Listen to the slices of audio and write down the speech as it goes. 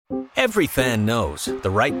Every fan knows the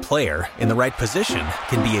right player in the right position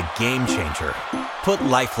can be a game changer. Put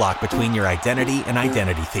LifeLock between your identity and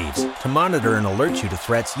identity thieves to monitor and alert you to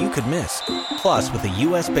threats you could miss. Plus, with a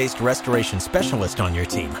U.S.-based restoration specialist on your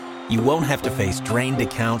team, you won't have to face drained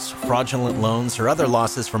accounts, fraudulent loans, or other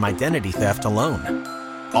losses from identity theft alone.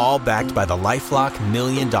 All backed by the LifeLock $1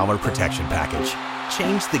 Million Protection Package.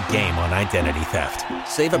 Change the game on identity theft.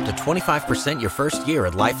 Save up to 25% your first year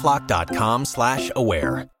at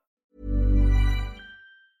LifeLock.com/aware.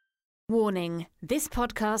 Warning, this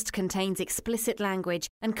podcast contains explicit language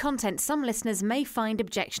and content some listeners may find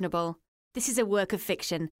objectionable. This is a work of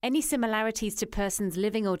fiction. Any similarities to persons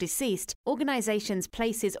living or deceased, organisations,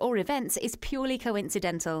 places or events is purely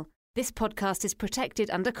coincidental. This podcast is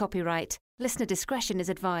protected under copyright. Listener discretion is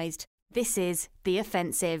advised. This is The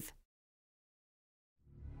Offensive.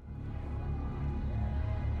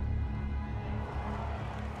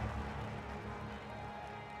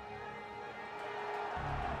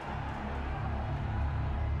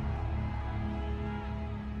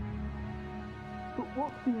 But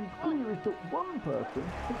what seems clear is that one person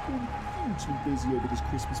has been hugely busy over this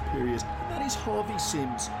Christmas period, and that is Harvey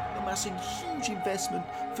Sims, amassing huge investment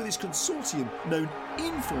for this consortium known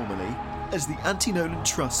informally as the Anti-Nolan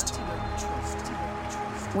Trust.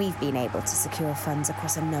 We've been able to secure funds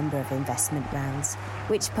across a number of investment rounds,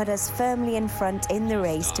 which put us firmly in front in the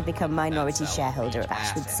race to become minority shareholder of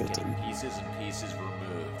Ashwood City. Pieces and pieces removed,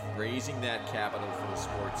 raising that capital for the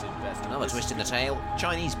sports investment. Another twist in the tail.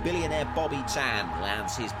 Chinese billionaire Bobby Tan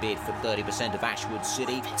lands his bid for 30% of Ashwood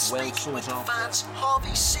City. Speaking with fans,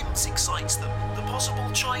 Harvey Sims excites them. The possible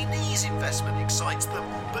Chinese investment excites them.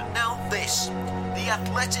 But now this. The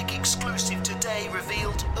Athletic exclusive today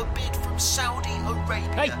revealed a bid from Saudi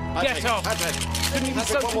Arabia. Hey, get off! Couldn't even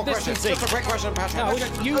social distancing. Just a quick question, Patrick. No,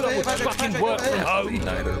 you lot will fucking work from home.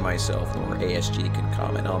 Neither myself nor ASG can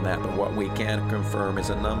comment on that, but what we can confirm is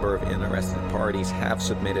a number of interested parties have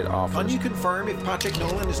submitted offers. Can you confirm if Patrick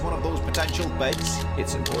Nolan is one of those potential bids?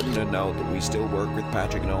 It's important to note that we still work with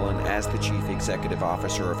Patrick Nolan as the Chief Executive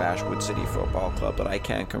Officer of Ashwood City Football Club, but I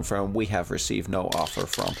can confirm we have received no offer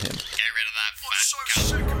from him. Get rid of that fat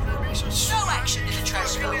cunt. No action in the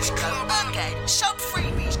transfer window again. Some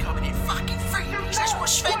freebies coming in, fucking freebies. That's what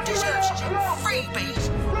Sven deserves, is it? Freebies.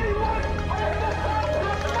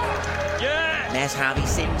 There's Harvey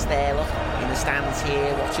Sims there, look, in the stands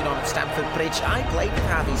here, watching on Stamford Bridge. I played with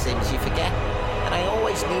Harvey Sims, you forget. And I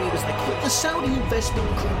always knew he was the kid. The Saudi investment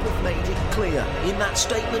group have made it clear in that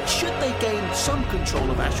statement, should they gain some control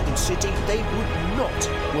of Ashwood City, they would not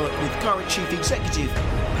work with current Chief Executive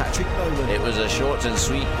Patrick Nolan. It was a short and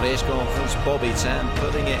sweet press conference. Bobby Tan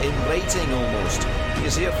putting it in writing almost. He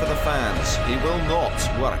is here for the fans. He will not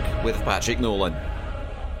work with Patrick Nolan. The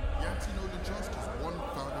Anti-Nolan Trust has one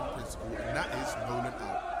founding principle, and that is Nolan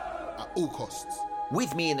out at all costs.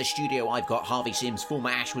 With me in the studio, I've got Harvey Sims, former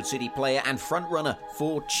Ashwood City player and frontrunner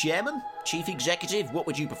for chairman, chief executive. What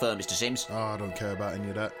would you prefer, Mr. Sims? I don't care about any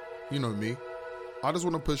of that. You know me. I just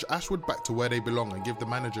want to push Ashwood back to where they belong and give the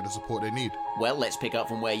manager the support they need. Well, let's pick up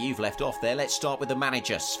from where you've left off there. Let's start with the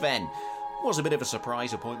manager, Sven. Was a bit of a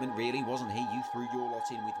surprise appointment, really, wasn't he? You threw your lot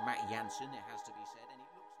in with Matt Jansen, it has to be said, and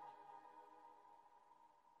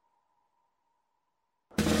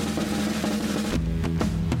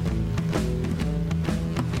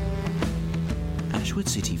it looks... Ashwood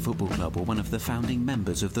City Football Club were one of the founding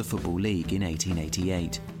members of the Football League in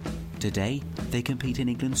 1888. Today, they compete in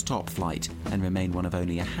England's top flight and remain one of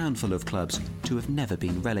only a handful of clubs to have never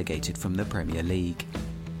been relegated from the Premier League.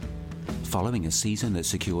 Following a season that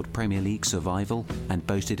secured Premier League survival and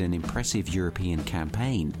boasted an impressive European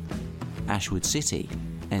campaign, Ashwood City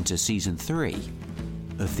enter Season 3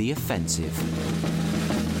 of The Offensive.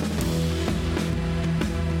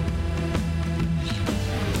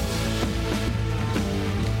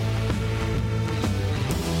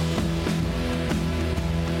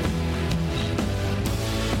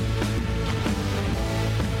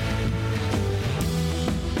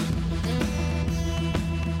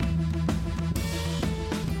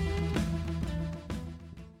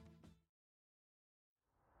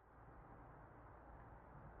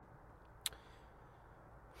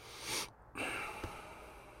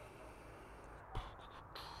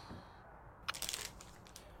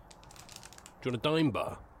 Do you want a dime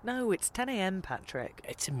bar? No, it's 10 a.m, Patrick.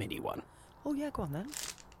 It's a mini one. Oh, yeah, go on then.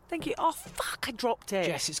 Thank you. Oh, fuck, I dropped it.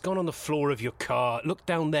 Jess, it's gone on the floor of your car. Look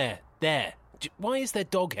down there. There. Why is there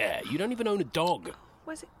dog hair? You don't even own a dog.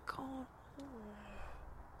 Where's it gone?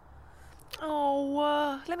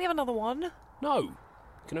 Oh, let me have another one. No. You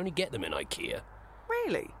can only get them in IKEA.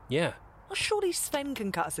 Really? Yeah. Well, surely Sven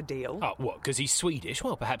can cut us a deal. Oh, what, because he's Swedish?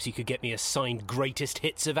 Well, perhaps he could get me a signed greatest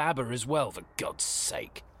hits of ABBA as well, for God's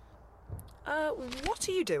sake. What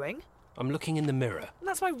are you doing? I'm looking in the mirror.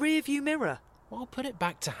 That's my rear view mirror. Well, I'll put it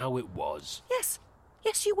back to how it was. Yes,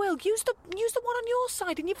 you will. Use the one on your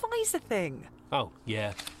side in your visor thing. Oh,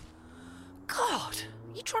 yeah. God,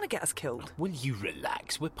 you trying to get us killed? Will you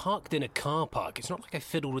relax? We're parked in a car park. It's not like I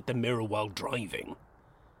fiddled with the mirror while driving.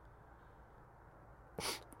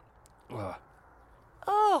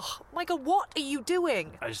 Oh, my God, what are you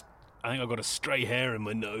doing? I think I've got a stray hair in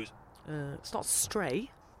my nose. It's not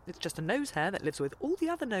stray. It's just a nose hair that lives with all the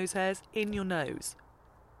other nose hairs in your nose.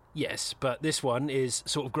 Yes, but this one is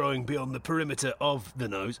sort of growing beyond the perimeter of the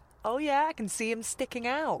nose. Oh, yeah, I can see him sticking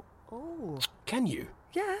out. Oh. Can you?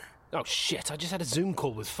 Yeah. Oh, shit, I just had a Zoom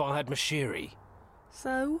call with Farhad Mashiri.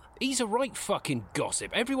 So? He's a right fucking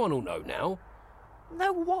gossip. Everyone will know now.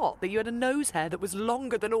 Know what? That you had a nose hair that was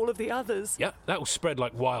longer than all of the others? Yeah, that'll spread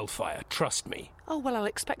like wildfire, trust me. Oh, well, I'll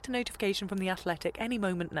expect a notification from The Athletic any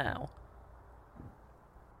moment now.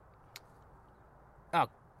 Oh,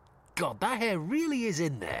 God, that hair really is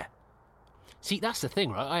in there. See, that's the thing,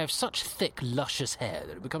 right? I have such thick, luscious hair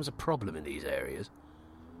that it becomes a problem in these areas.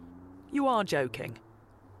 You are joking.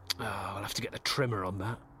 Oh, I'll have to get the trimmer on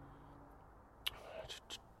that.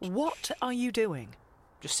 What are you doing?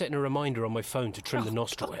 Just setting a reminder on my phone to trim the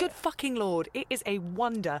nostril hair. Good fucking Lord. It is a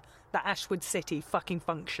wonder that Ashwood City fucking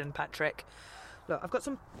function, Patrick. Look, I've got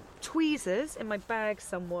some tweezers in my bag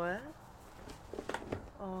somewhere.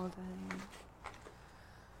 Are they?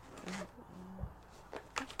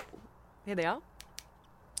 Here they are.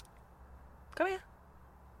 Come here.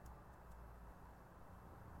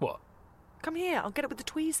 What? Come here, I'll get it with the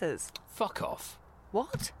tweezers. Fuck off.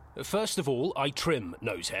 What? First of all, I trim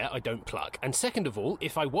nose hair, I don't pluck. And second of all,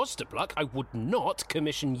 if I was to pluck, I would not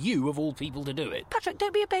commission you, of all people, to do it. Patrick,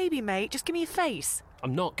 don't be a baby, mate. Just give me your face.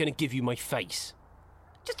 I'm not going to give you my face.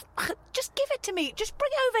 Just give it to me. Just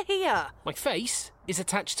bring it over here. My face is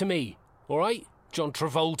attached to me, all right? John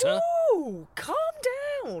Travolta. Ooh, calm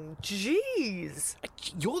down. Jeez.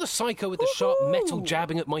 You're the psycho with the sharp metal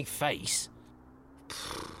jabbing at my face.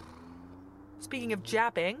 Speaking of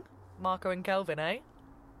jabbing, Marco and Kelvin, eh?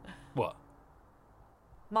 What?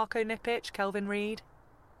 Marco Nipic, Kelvin Reid.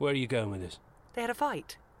 Where are you going with this? They had a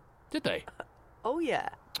fight. Did they? Oh, yeah.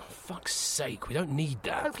 Oh, fuck's sake, we don't need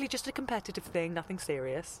that. Hopefully just a competitive thing, nothing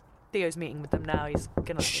serious. Theo's meeting with them now, he's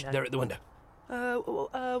gonna... Shh, they're at the window.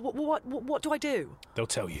 What do I do? They'll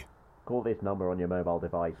tell you. Call this number on your mobile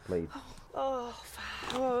device, please. What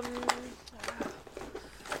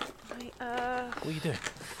are you doing?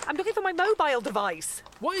 I'm looking for my mobile device.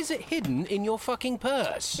 Why is it hidden in your fucking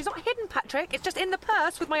purse? It's not hidden, Patrick. It's just in the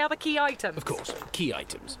purse with my other key items. Of course, key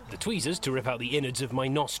items. The tweezers to rip out the innards of my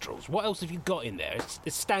nostrils. What else have you got in there?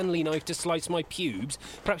 A Stanley knife to slice my pubes?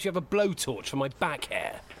 Perhaps you have a blowtorch for my back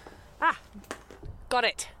hair? Ah, got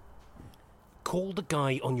it. Call the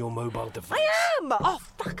guy on your mobile device. I am! Oh,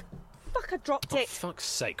 fuck. Fuck, I dropped it. For fuck's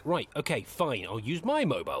sake. Right, okay, fine. I'll use my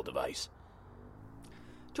mobile device.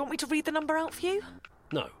 Do you want me to read the number out for you?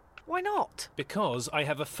 No. Why not? Because I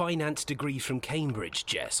have a finance degree from Cambridge,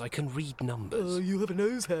 Jess. I can read numbers. You have a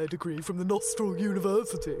nose hair degree from the Nostril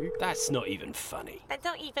University. That's not even funny. That's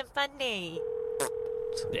not even funny.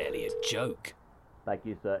 It's barely a joke. Thank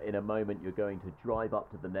you, sir. In a moment, you're going to drive up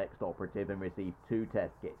to the next operative and receive 2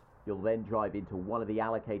 test kits. You'll then drive into one of the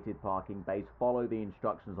allocated parking bays, follow the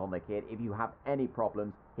instructions on the kit. If you have any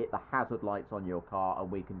problems, hit the hazard lights on your car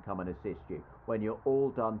and we can come and assist you. When you're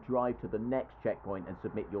all done, drive to the next checkpoint and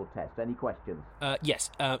submit your test. Any questions?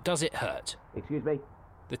 Yes. Does it hurt? Excuse me?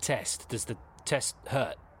 The test. Does the test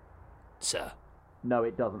hurt, sir? No,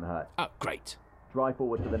 it doesn't hurt. Oh, great. Drive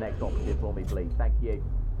forward to the next operative for me, please. Thank you.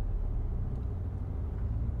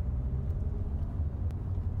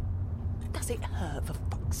 Does it hurt, for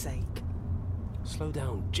fuck's sake? Slow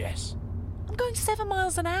down, Jess. I'm going 7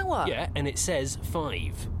 miles an hour. Yeah, and it says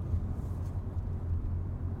 5.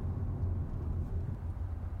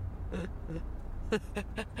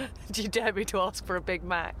 Do you dare me to ask for a Big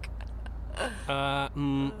Mac? No.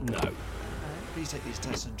 Please take these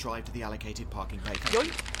tests and drive to the allocated parking bay.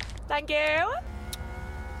 Thank you.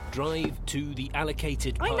 Drive to the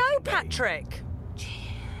allocated parking I know, bay. Patrick.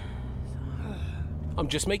 I'm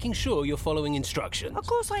just making sure you're following instructions. Of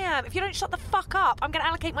course I am. If you don't shut the fuck up, I'm going to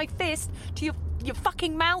allocate my fist to your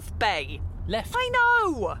fucking mouth bay. Left. I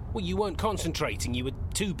know. Well, you weren't concentrating. You were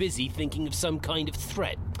too busy thinking of some kind of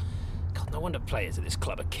threat. God, no wonder players at this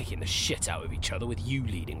club are kicking the shit out of each other with you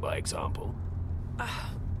leading by example.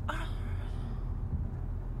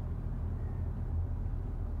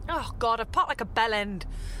 Oh, God, I've popped like a bell end.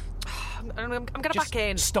 I'm going to back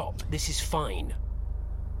in. Stop. This is fine.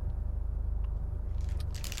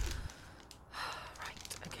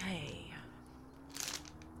 Right, okay.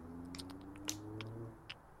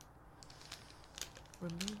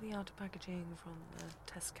 Remove the outer packaging from the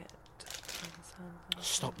test kit.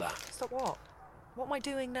 Stop that. Stop what? What am I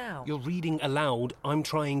doing now? You're reading aloud. I'm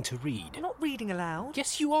trying to read. I'm not reading aloud.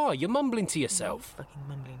 Yes, you are. You're mumbling to yourself. You're fucking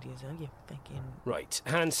mumbling to yourself, you fucking... Right,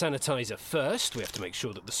 hand sanitizer first. We have to make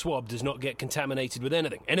sure that the swab does not get contaminated with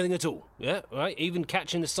anything. Anything at all. Yeah, right? Even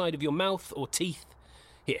catching the side of your mouth or teeth.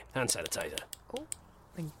 Here, hand sanitizer. Cool.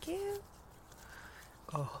 Thank you.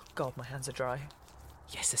 Oh, God, my hands are dry.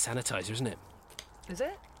 Yes, the sanitizer, isn't it? Is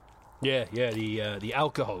it? Yeah, the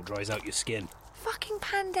alcohol dries out your skin. Fucking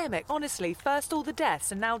pandemic, honestly. First all the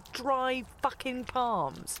deaths and now dry fucking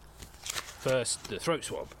palms. First, the throat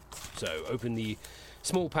swab. So, open the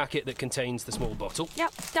small packet that contains the small bottle.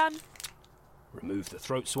 Yep, done. Remove the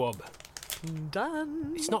throat swab.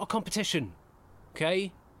 Done. It's not a competition,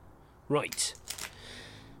 okay? Right.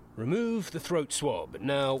 Remove the throat swab.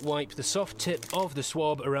 Now wipe the soft tip of the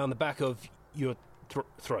swab around the back of your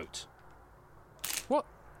throat. What?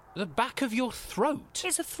 The back of your throat?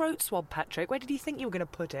 It's a throat swab, Patrick. Where did you think you were going to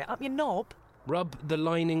put it? Up your knob? Rub the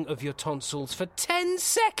lining of your tonsils for 10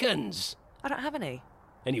 seconds! I don't have any.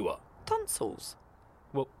 Any what? Tonsils.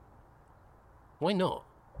 Well, why not?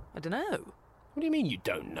 I don't know. What do you mean you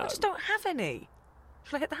don't know? I just don't have any.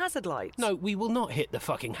 Shall I hit the hazard lights? No, we will not hit the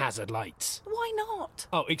fucking hazard lights. Why not?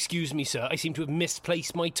 Oh, excuse me, sir. I seem to have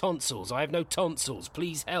misplaced my tonsils. I have no tonsils.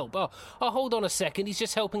 Please help. Oh, hold on a second. He's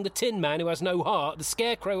just helping the Tin Man who has no heart, the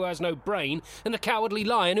Scarecrow who has no brain, and the Cowardly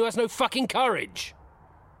Lion who has no fucking courage.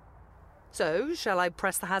 So, shall I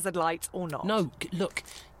press the hazard lights or not? No, look.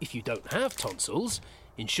 If you don't have tonsils,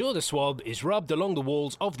 ensure the swab is rubbed along the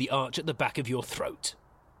walls of the arch at the back of your throat.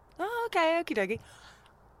 Oh, okay, okie dokie.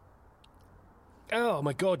 Oh,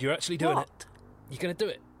 my God, you're actually doing What? it. You going to do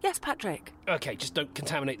it? Yes, Patrick. Okay, just don't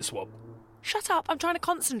contaminate the swab. Shut up, I'm trying to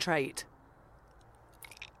concentrate.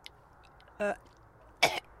 Oh.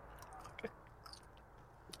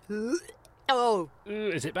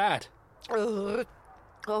 Is it bad? Oh,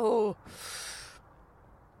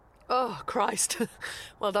 Christ.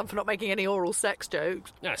 Well done for not making any oral sex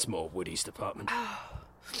jokes. That's more Woody's department.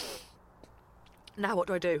 Now what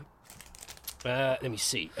do I do? Let me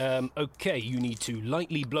see. Okay, you need to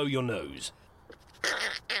lightly blow your nose.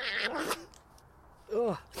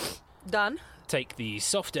 Ugh. Done. Take the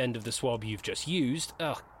soft end of the swab you've just used,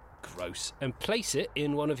 gross, and place it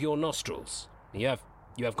in one of your nostrils. You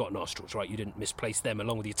have got nostrils, right? You didn't misplace them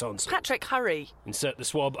along with your tonsils. Patrick, hurry. Insert the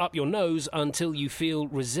swab up your nose until you feel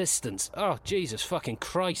resistance. Oh, Jesus fucking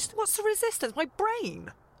Christ. What's the resistance? My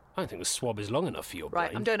brain. I don't think the swab is long enough for your brain.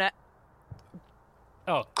 Right, I'm doing it.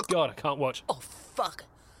 Oh, God, I can't watch. Oh, fuck.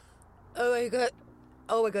 Oh, my God.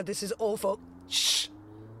 Oh, my God, this is awful. Shh.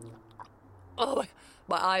 Oh,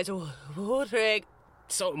 my eyes are watering.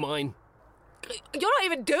 So are mine. You're not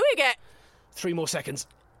even doing it. 3 more seconds.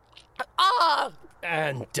 Ah!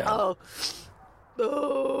 And done.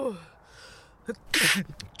 Oh.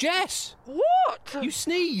 Jess! What? You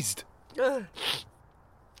sneezed.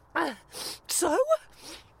 So?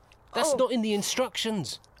 That's not in the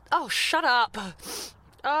instructions. Oh, shut up.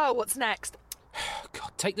 Oh, what's next?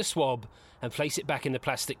 God, take the swab and place it back in the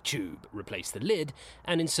plastic tube. Replace the lid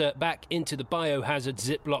and insert back into the biohazard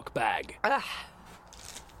Ziploc bag.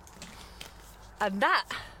 And that,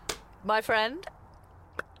 my friend,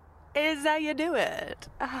 is how you do it.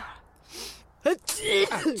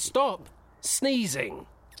 Stop sneezing.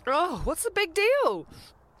 Oh, what's the big deal?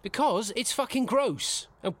 Because it's fucking gross.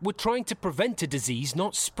 And we're trying to prevent a disease,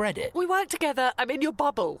 not spread it. We work together. I'm in your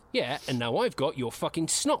bubble. Yeah, and now I've got your fucking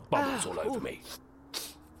snot bubbles all over me.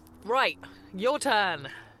 Right, your turn.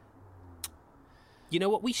 You know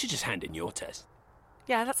what? We should just hand in your test.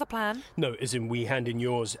 Yeah, that's a plan. No, as in we hand in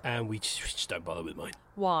yours and we just don't bother with mine.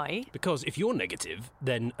 Why? Because if you're negative,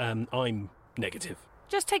 then I'm negative.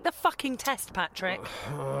 Just take the fucking test, Patrick.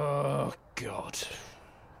 Oh, God.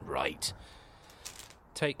 Right.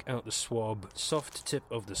 Take out the swab. Soft tip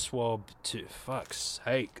of the swab to... Fuck's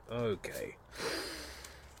sake. Okay.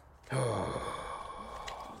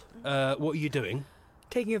 What are you doing?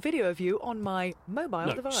 Taking a video of you on my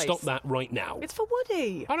mobile device. Stop that right now. It's for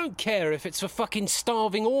Woody. I don't care if it's for fucking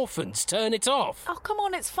starving orphans. Turn it off. Oh, come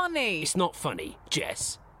on, it's funny. It's not funny,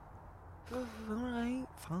 Jess. All right,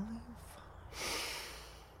 fine.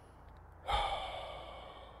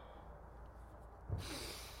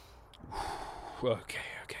 Okay,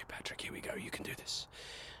 Patrick, here we go. You can do this.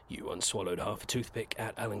 You unswallowed half a toothpick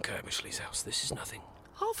at Alan Kirbishley's house. This is nothing.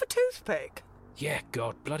 Half a toothpick? Yeah,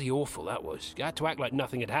 God, bloody awful that was. I had to act like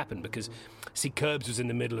nothing had happened because, see, Curbs was in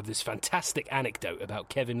the middle of this fantastic anecdote about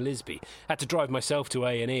Kevin Lisby. Had to drive myself to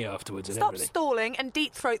A&E afterwards and everything. Stop stalling and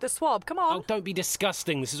deep throat the swab. Come on. Oh, don't be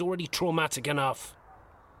disgusting. This is already traumatic enough.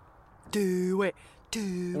 Do it.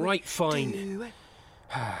 Do All right, it. fine. Do it.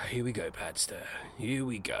 Here we go, Padster. Here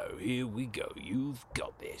we go. You've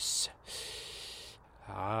got this.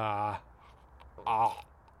 Oh. All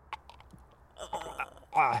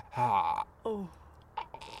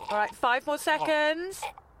right, 5 more seconds.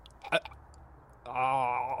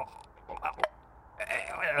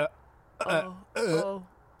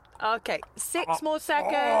 Okay, 6 more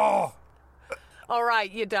seconds. All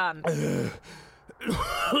right, you're done.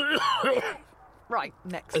 Right,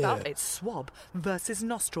 next up, it's swab versus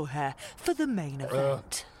nostril hair for the main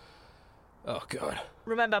event. Oh, God.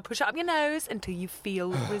 Remember, push up your nose until you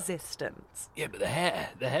feel resistance. Yeah, but the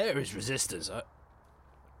hair is resistance. I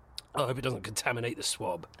hope it doesn't contaminate the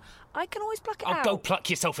swab. I can always pluck it Oh, out. go pluck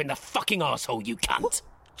yourself in the fucking arsehole, you cunt.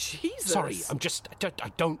 Jesus. Sorry,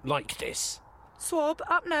 I don't like this. Swab,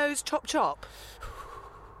 up nose, chop chop.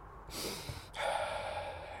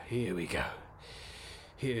 Here we go.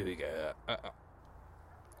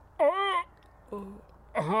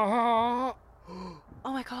 Oh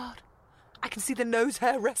my God. I can see the nose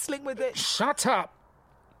hair wrestling with it. Shut up.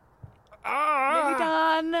 Nearly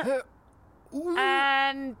done.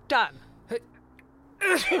 And done.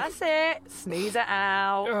 That's it. Sneeze it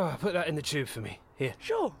out. Oh, put that in the tube for me. Here.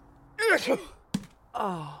 Sure.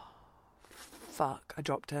 Oh, fuck. I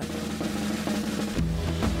dropped it.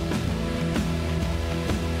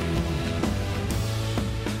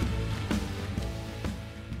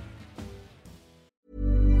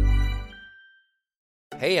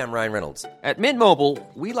 Hey, I'm Ryan Reynolds. At Mint Mobile,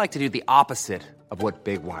 we like to do the opposite of what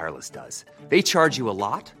Big Wireless does. They charge you a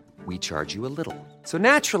lot, we charge you a little. So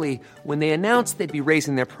naturally, when they announced they'd be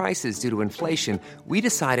raising their prices due to inflation, we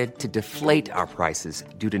decided to deflate our prices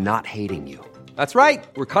due to not hating you. That's right.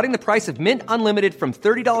 We're cutting the price of Mint Unlimited from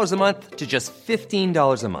 $30 a month to just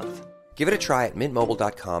 $15 a month. Give it a try at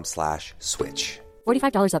mintmobile.com/switch.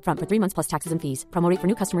 $45 up front for 3 months plus taxes and fees. Promo rate for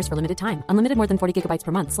new customers for limited time. Unlimited more than 40 gigabytes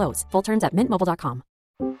per month slows. Full terms at mintmobile.com.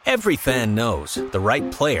 Every fan knows the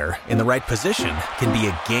right player in the right position can be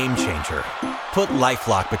a game changer. Put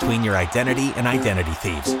LifeLock between your identity and identity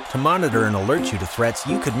thieves to monitor and alert you to threats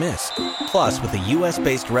you could miss. Plus, with a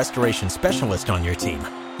U.S.-based restoration specialist on your team,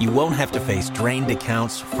 you won't have to face drained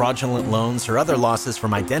accounts, fraudulent loans, or other losses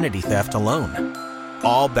from identity theft alone.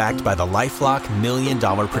 All backed by the LifeLock $1 Million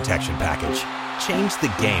Protection Package. Change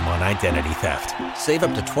the game on identity theft. Save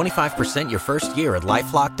up to 25% your first year at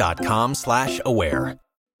LifeLock.com/aware.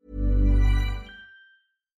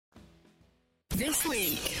 This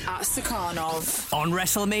week at Stakhanov. On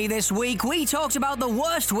WrestleMe this week, we talked about the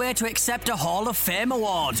worst way to accept a Hall of Fame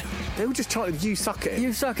award. They were just trying to, you suck it.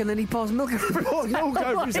 You suck, and then he pours milk over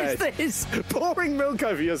Milk his head. What is this? Pouring milk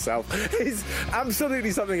over yourself is absolutely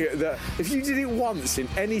something that, if you did it once in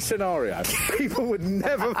any scenario, people would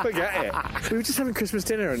never forget it. We were just having Christmas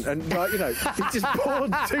dinner and like, you know, he just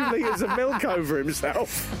poured 2 litres of milk over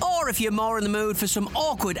himself. Or if you're more in the mood for some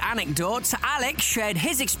awkward anecdotes, Alex shared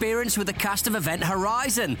his experience with the cast of Event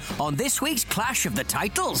Horizon on this week's Clash of the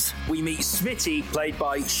Titles. We meet Smitty, played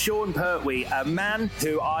by Sean Pertwee, a man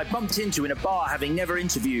who I bumped into in a bar having never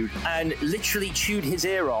interviewed and literally chewed his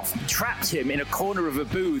ear off, trapped him in a corner of a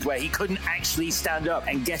booth where he couldn't actually stand up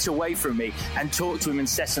and get away from me and talk to him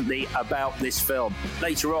incessantly about this film.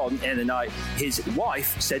 Later on in the night, his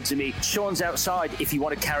wife said to me, Sean's outside if you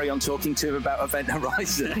want to carry on talking to him about Event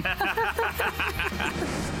Horizon.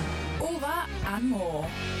 All that and more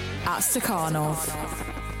at Stakhanov.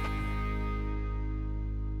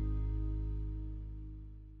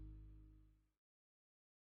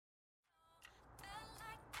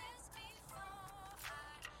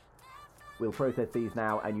 We'll process these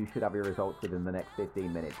now, and you should have your results within the next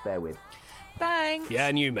 15 minutes. Bear with. Thanks. Yeah,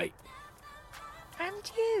 and you, mate.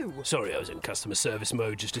 And you. Sorry, I was in customer service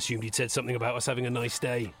mode. Just assumed you'd said something about us having a nice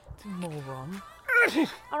day. Moron.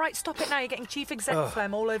 All right, stop it now. You're getting chief exec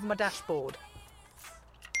phlegm all over my dashboard.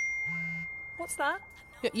 What's that?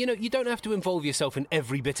 Yeah, you know, you don't have to involve yourself in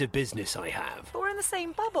every bit of business I have. But we're in the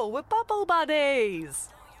same bubble. We're bubble buddies.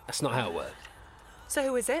 That's not how it works. So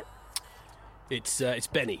who is it? It's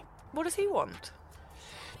Benny. What does he want?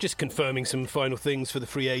 Just confirming some final things for the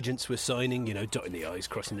free agents we're signing, you know, dotting the I's,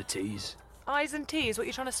 crossing the T's. I's and T's, what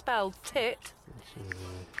you're trying to spell? Tit?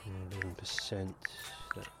 11%,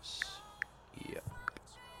 that's... Yep.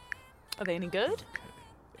 Are they any good?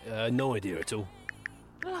 No idea at all.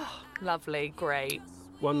 Oh, lovely, great.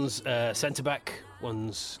 One's centre-back,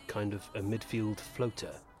 one's kind of a midfield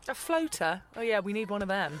floater. A floater? Oh yeah, we need one of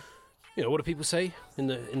them. You know, what do people say? In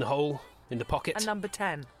the hole, in the pocket? A number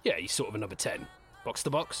 10. Yeah, he's sort of a number 10. Box to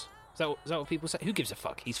box? Is that what people say? Who gives a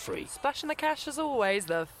fuck? He's free. Splashing the cash as always.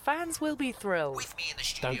 The fans will be thrilled. With me in the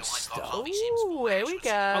studio, Don't stop. Ooh, here we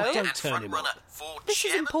go. Oh, don't turn him off. This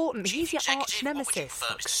is important. He's your arch nemesis.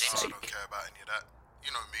 I don't care about any of that.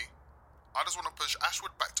 You know me. I just want to push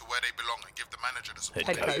Ashwood back to where they belong and give the manager the support.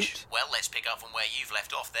 Head coach. Well, let's pick up from where you've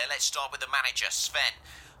left off there. Let's start with the manager, Sven.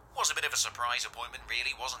 Was a bit of a surprise appointment,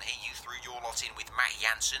 really, wasn't he? You threw your lot in with Matt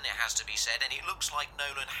Jansen, it has to be said, and it looks like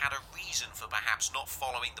Nolan had a reason for perhaps not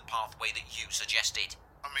following the pathway that you suggested.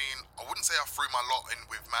 I mean, I wouldn't say I threw my lot in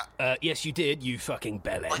with Matt. Yes, you did, you fucking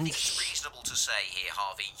bellend. I think it's reasonable to say here,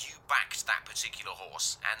 Harvey, you backed that particular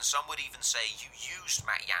horse, and some would even say you used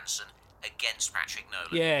Matt Jansen against Patrick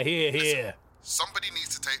Nolan. Yeah, here. Somebody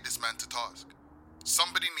needs to take this man to task.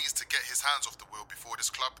 Somebody needs to get his hands off the wheel before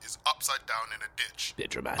this club is upside down in a ditch.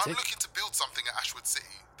 Bit dramatic. I'm looking to build something at Ashwood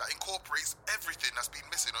City that incorporates everything that's been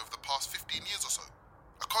missing over the past 15 years or so.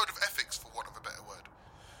 A code of ethics, for want of a better word.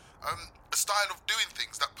 A style of doing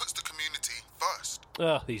things that puts the community first.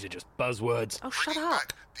 Oh, these are just buzzwords. Oh, shut Bringing up.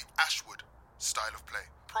 back the Ashwood style of play.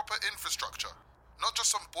 Proper infrastructure. Not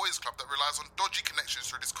just some boys club that relies on dodgy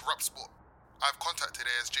connections through this corrupt sport. I've contacted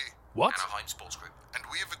ASG. What? Anaheim Sports Group. And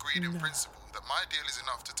we have agreed in principle that my deal is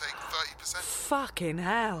enough to take 30%. Fucking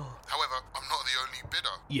hell. However, I'm not the only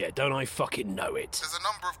bidder. Yeah, don't I fucking know it. There's a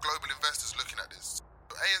number of global investors looking at this.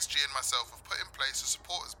 But ASG and myself have put in place a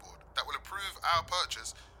supporters board that will approve our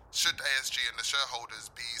purchase should ASG and the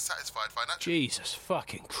shareholders be satisfied financially. Jesus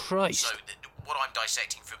fucking Christ. So, what I'm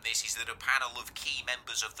dissecting from this is that a panel of key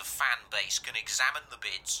members of the fan base can examine the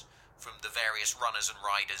bids from the various runners and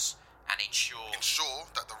riders and ensure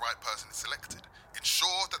that the right person is selected.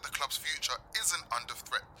 Ensure that the club's future isn't under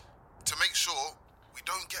threat. To make sure we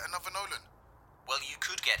don't get another Nolan. Well, you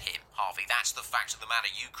could get him, Harvey. That's the fact of the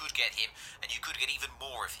matter. You could get him, and you could get even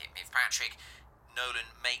more of him. If Patrick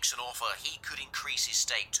Nolan makes an offer, he could increase his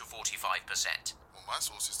stake to 45%. Well, my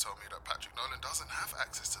sources tell me that Patrick Nolan doesn't have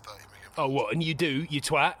access to 30 million. Oh, what? And you do, you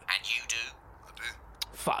twat? And you do? I do.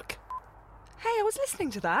 Fuck. Hey, I was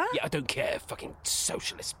listening to that. Yeah, I don't care, fucking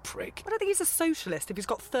socialist prick. I don't think he's a socialist if he's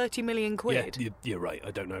got 30 million quid. Yeah, you're right.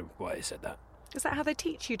 I don't know why I said that. Is that how they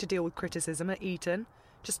teach you to deal with criticism at Eton?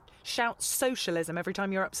 Just shout socialism every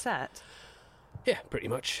time you're upset? Yeah, pretty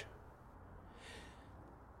much.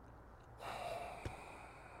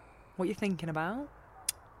 What are you thinking about?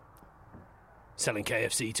 Selling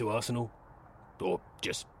KFC to Arsenal. Or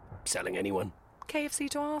just selling anyone. KFC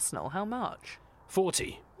to Arsenal, how much?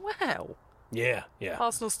 40. Wow. Yeah.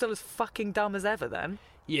 Arsenal's still as fucking dumb as ever then.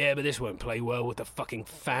 Yeah, but this won't play well with the fucking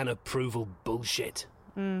fan approval bullshit.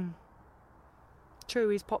 True,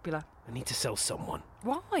 he's popular. I need to sell someone.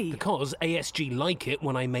 Why? Because ASG like it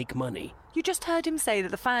when I make money. You just heard him say that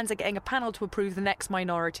the fans are getting a panel to approve the next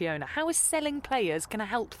minority owner. How is selling players going to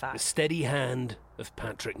help that? The steady hand of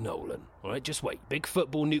Patrick Nolan. All right, just wait. Big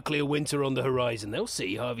football nuclear winter on the horizon. They'll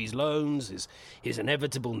see Harvey's loans, his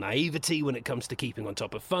inevitable naivety when it comes to keeping on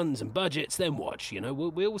top of funds and budgets. Then watch,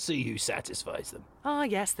 we'll see who satisfies them. Ah,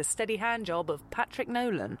 yes, the steady hand job of Patrick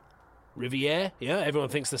Nolan. Riviere? Yeah, everyone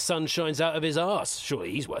thinks the sun shines out of his arse.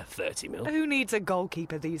 Surely he's worth 30 mil. Who needs a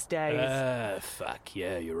goalkeeper these days? Fuck.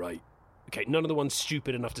 Yeah, you're right. Okay, none of the ones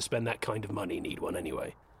stupid enough to spend that kind of money need one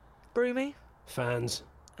anyway. Broomy? Fans.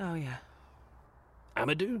 Oh, yeah.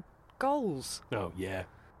 Amadou? Goals. Oh, yeah.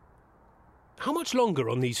 How much longer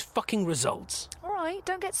on these fucking results? All right,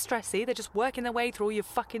 don't get stressy. They're just working their way through all your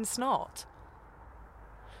fucking snot.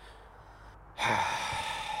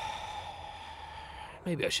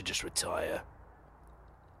 Maybe I should just retire.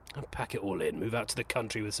 And pack it all in, move out to the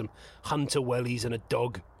country with some hunter wellies and a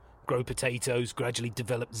dog, grow potatoes, gradually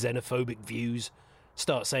develop xenophobic views,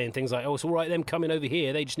 start saying things like, oh, it's all right them coming over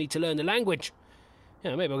here, they just need to learn the language.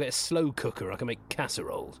 Yeah, maybe I'll get a slow cooker, I can make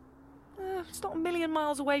casseroles. It's not a million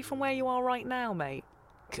miles away from where you are right now, mate.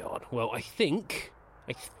 God, well, I think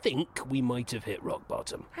we might have hit rock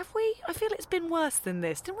bottom. Have we? I feel it's been worse than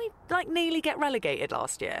this. Didn't we, nearly get relegated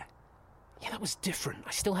last year? Yeah, that was different.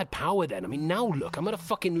 I still had power then. I mean, now look, I'm going to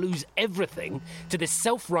fucking lose everything to this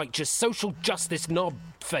self-righteous social justice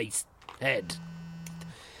knob-faced head.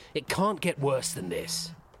 It can't get worse than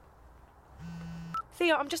this.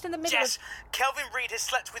 Theo, I'm just in the middle Jess, Kelvin Reid has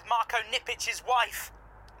slept with Marco Nipic's wife.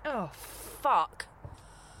 Oh, fuck.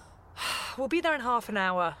 We'll be there in half an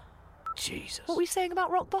hour. Jesus. What were we saying about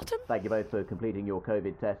rock bottom? Thank you both for completing your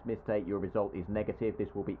COVID test. Mistake, your result is negative. This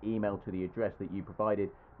will be emailed to the address that you provided.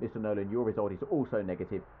 Mr. Nolan, your result is also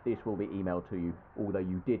negative. This will be emailed to you, although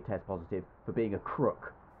you did test positive for being a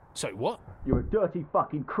crook. So what? You're a dirty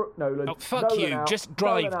fucking crook, Nolan. Oh, fuck Nolan you. out. Just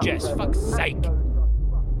drive, Nolan Jess. out. Fuck's sake.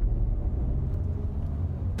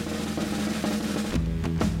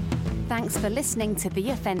 Thanks for listening to The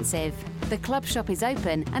Offensive. The club shop is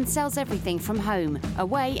open and sells everything from home,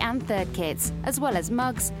 away and third kits, as well as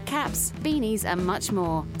mugs, caps, beanies and much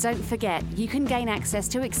more. Don't forget, you can gain access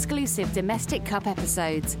to exclusive Domestic Cup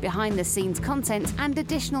episodes, behind-the-scenes content and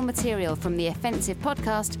additional material from The Offensive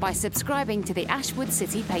podcast by subscribing to the Ashwood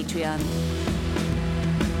City Patreon.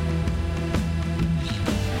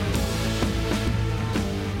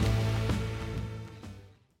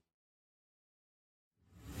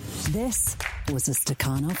 This was a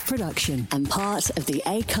Stakhanov production and part of the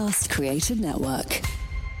Acast Creative Network.